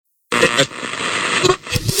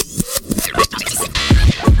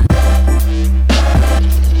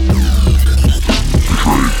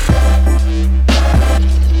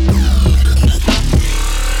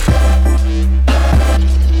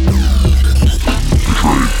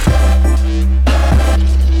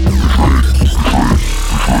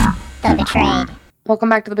Betrayed. Welcome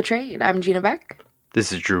back to The Betrayed. I'm Gina Beck.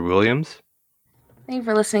 This is Drew Williams. Thank you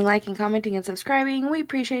for listening, liking, commenting, and subscribing. We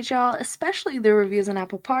appreciate y'all, especially the reviews on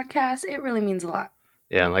Apple Podcasts. It really means a lot.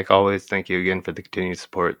 Yeah, and like always, thank you again for the continued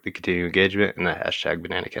support, the continued engagement, and the hashtag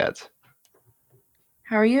Banana Cats.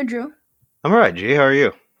 How are you, Drew? I'm alright, G. How are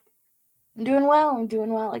you? I'm doing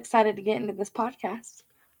well. Excited to get into this podcast.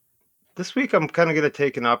 This week, I'm kind of going to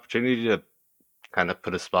take an opportunity to kind of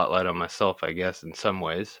put a spotlight on myself, I guess, in some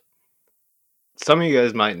ways. Some of you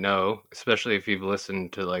guys might know, especially if you've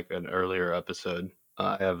listened to like an earlier episode,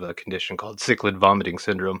 I have a condition called cyclic vomiting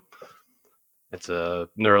syndrome. It's a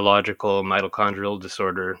neurological mitochondrial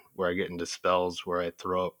disorder where I get into spells where I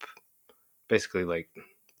throw up basically like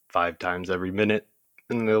 5 times every minute,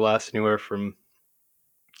 and they last anywhere from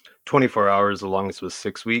 24 hours, the longest was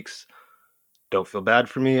 6 weeks. Don't feel bad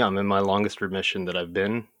for me. I'm in my longest remission that I've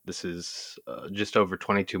been. This is just over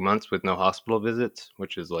 22 months with no hospital visits,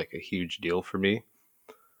 which is like a huge deal for me.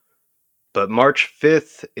 But March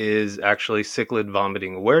 5th is actually Cyclic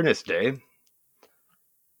Vomiting Awareness Day.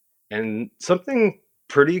 And something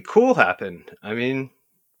pretty cool happened. I mean,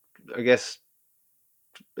 I guess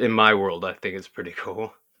in my world, I think it's pretty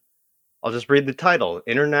cool. I'll just read the title.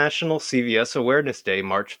 International CVS Awareness Day,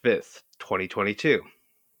 March 5th, 2022.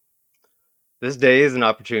 This day is an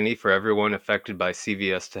opportunity for everyone affected by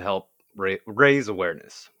CVS to help raise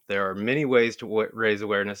awareness. There are many ways to raise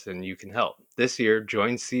awareness, and you can help. This year,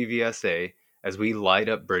 join CVSA as we light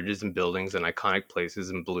up bridges and buildings and iconic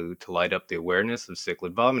places in blue to light up the awareness of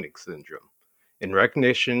cyclic vomiting syndrome. In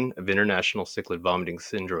recognition of International Cyclic Vomiting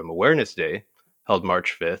Syndrome Awareness Day, held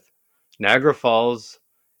March 5th, Niagara Falls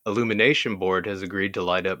Illumination Board has agreed to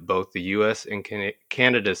light up both the U.S. and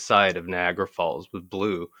Canada side of Niagara Falls with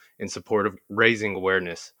blue in support of raising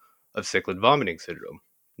awareness of cyclic vomiting syndrome.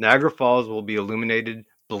 Niagara Falls will be illuminated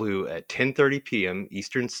blue at 10:30 p.m.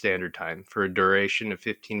 Eastern Standard Time for a duration of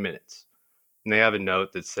 15 minutes. And they have a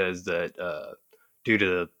note that says that due to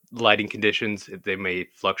the lighting conditions, they may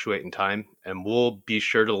fluctuate in time, and we'll be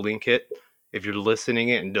sure to link it. If you're listening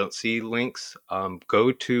it and don't see links,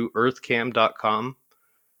 go to earthcam.com.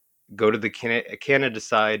 Go to the Canada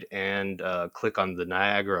side and click on the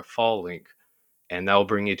Niagara Fall link, and that will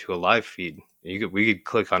bring you to a live feed. We could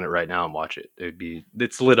click on it right now and watch it.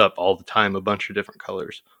 It's lit up all the time, a bunch of different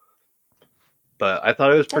colors. But I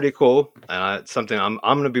thought it was pretty cool. It's something I'm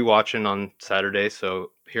going to be watching on Saturday.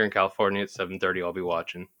 So here in California at 7:30, I'll be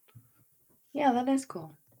watching. Yeah, that is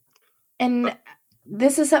cool. And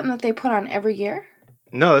this is something that they put on every year?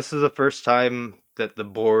 No, this is the first time that the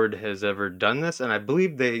board has ever done this, and I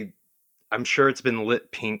believe I'm sure it's been lit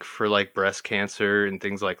pink for like breast cancer and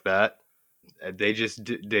things like that. They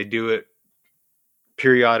do it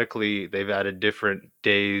periodically. They've added different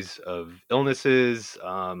days of illnesses.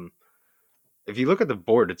 If you look at the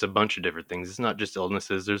board, it's a bunch of different things. It's not just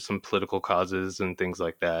illnesses. There's some political causes and things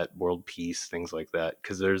like that, world peace, things like that.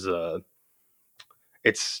 Because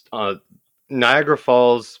Niagara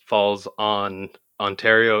Falls falls on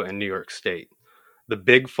Ontario and New York State. The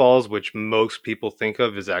big falls, which most people think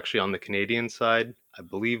of, is actually on the Canadian side. I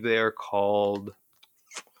believe they are called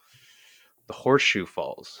the Horseshoe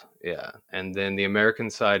Falls. Yeah. And then the American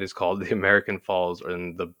side is called the American Falls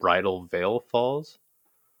and the Bridal Veil Falls.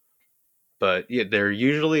 But yeah, they're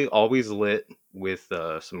usually always lit with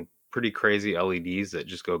some pretty crazy LEDs that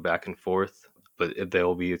just go back and forth. But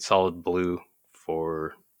they'll be solid blue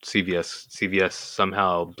for CVS. CVS,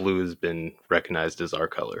 somehow blue has been recognized as our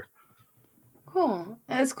color. Cool.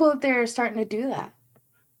 It's cool that they're starting to do that.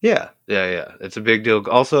 Yeah. It's a big deal.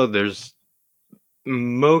 Also, there's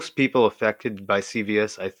most people affected by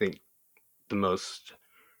CVS. I think the most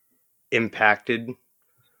impacted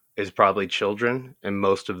is probably children, and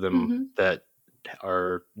most of them that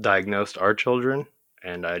are diagnosed are children.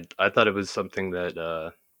 And I thought it was something that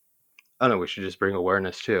I don't know, we should just bring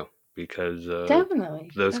awareness to, because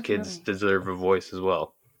those kids deserve a voice as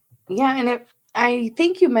well. Yeah, and I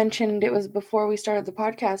think you mentioned it was before we started the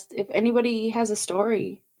podcast, if anybody has a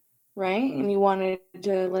story, right, and you wanted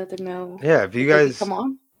to let them know. Yeah, if you guys come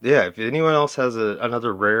on. Yeah, if anyone else has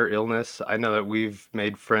another rare illness, I know that we've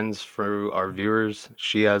made friends through our viewers.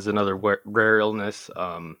 She has another rare illness.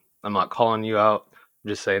 I'm not calling you out. I'm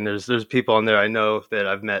just saying there's people on there I know that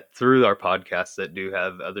I've met through our podcast that do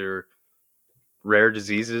have other rare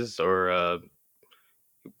diseases, or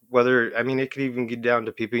it could even get down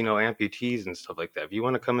to people, amputees and stuff like that. If you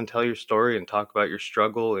want to come and tell your story and talk about your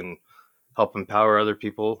struggle and help empower other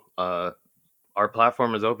people, our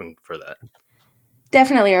platform is open for that.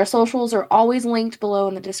 Definitely. Our socials are always linked below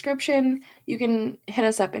in the description. You can hit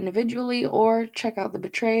us up individually or check out The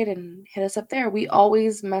Betrayed and hit us up there. We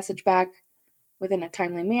always message back within a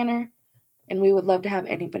timely manner. and we would love to have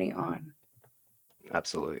anybody on.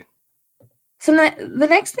 Absolutely. So the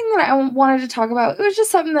next thing that I wanted to talk about, it was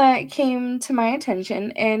just something that came to my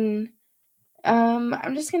attention, and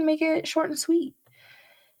I'm just gonna make it short and sweet.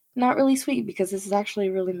 Not really sweet because this is actually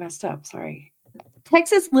really messed up. Sorry.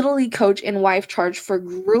 Texas Little League coach and wife charged for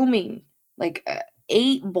grooming like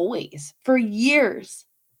 8 boys for years,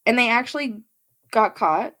 and they actually got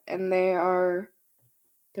caught, and they're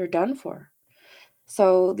done for.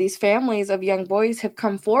 So these families of young boys have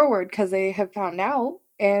come forward because they have found out,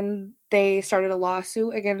 and they started a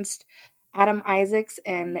lawsuit against Adam Isaacs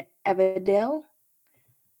and Evadale.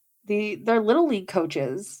 They're little league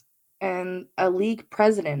coaches and a league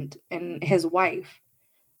president and his wife.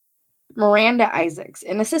 Miranda Isaacs,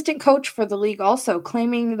 an assistant coach for the league, also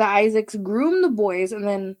claiming the Isaacs groomed the boys and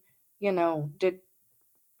then, did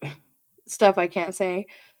stuff I can't say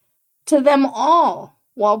to them all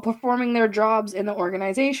while performing their jobs in the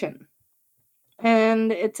organization.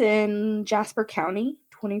 And it's in Jasper County,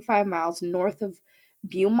 25 miles north of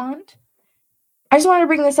Beaumont. I just wanted to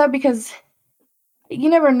bring this up because you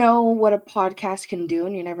never know what a podcast can do,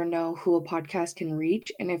 and you never know who a podcast can reach.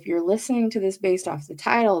 And if you're listening to this based off the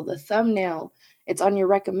title, the thumbnail, it's on your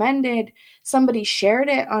recommended, somebody shared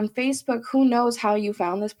it on Facebook, who knows how you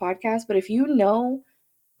found this podcast. But if you know,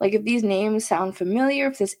 like, if these names sound familiar,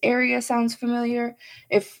 if this area sounds familiar,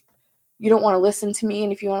 if you don't want to listen to me,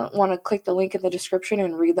 and if you want to click the link in the description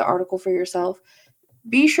and read the article for yourself,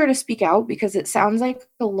 be sure to speak out, because it sounds like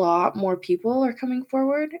a lot more people are coming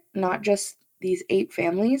forward, not just these 8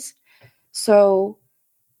 families. So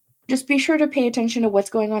just be sure to pay attention to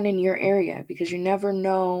what's going on in your area, because you never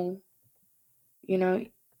know,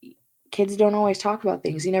 kids don't always talk about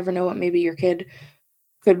things. You never know what maybe your kid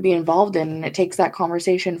could be involved in, and it takes that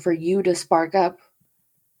conversation for you to spark up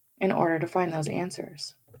in order to find those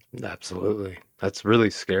answers. Absolutely. That's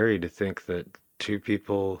really scary to think that 2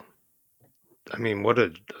 people, I mean, what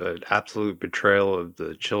an absolute betrayal of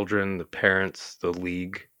the children, the parents, the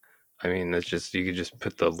league. I mean, that's just, you could just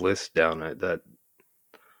put the list down at that.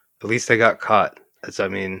 At least they got caught. I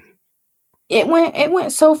mean, it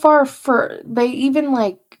went so far, for they even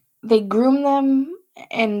they groomed them,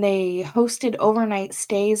 and they hosted overnight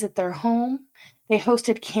stays at their home. They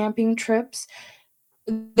hosted camping trips.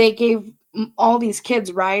 They gave all these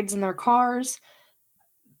kids rides in their cars.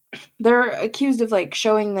 They're accused of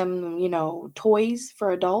showing them, toys for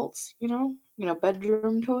adults,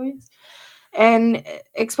 bedroom toys, and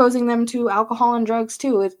exposing them to alcohol and drugs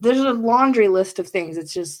too. There's a laundry list of things.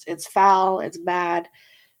 It's foul, it's bad.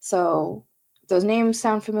 So if those names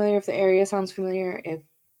sound familiar, if the area sounds familiar, if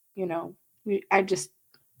I just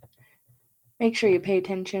make sure you pay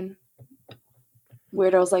attention.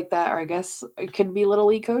 Weirdos like that, or I guess it could be little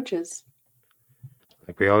league coaches.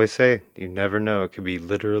 like we always say, you never know. It could be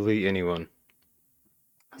literally anyone.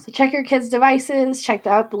 So check your kids' devices, check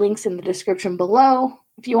out the links in the description below.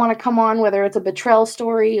 If you want to come on, whether it's a betrayal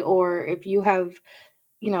story, or if you have,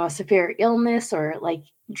 a severe illness, or like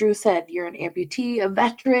Drew said, you're an amputee, a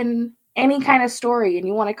veteran, any kind of story, and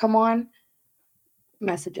you want to come on,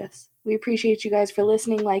 message us. We appreciate you guys for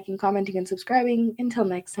listening, liking, commenting, and subscribing. Until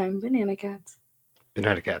next time, Banana Cats.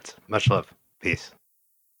 Banana Cats. Much love. Peace.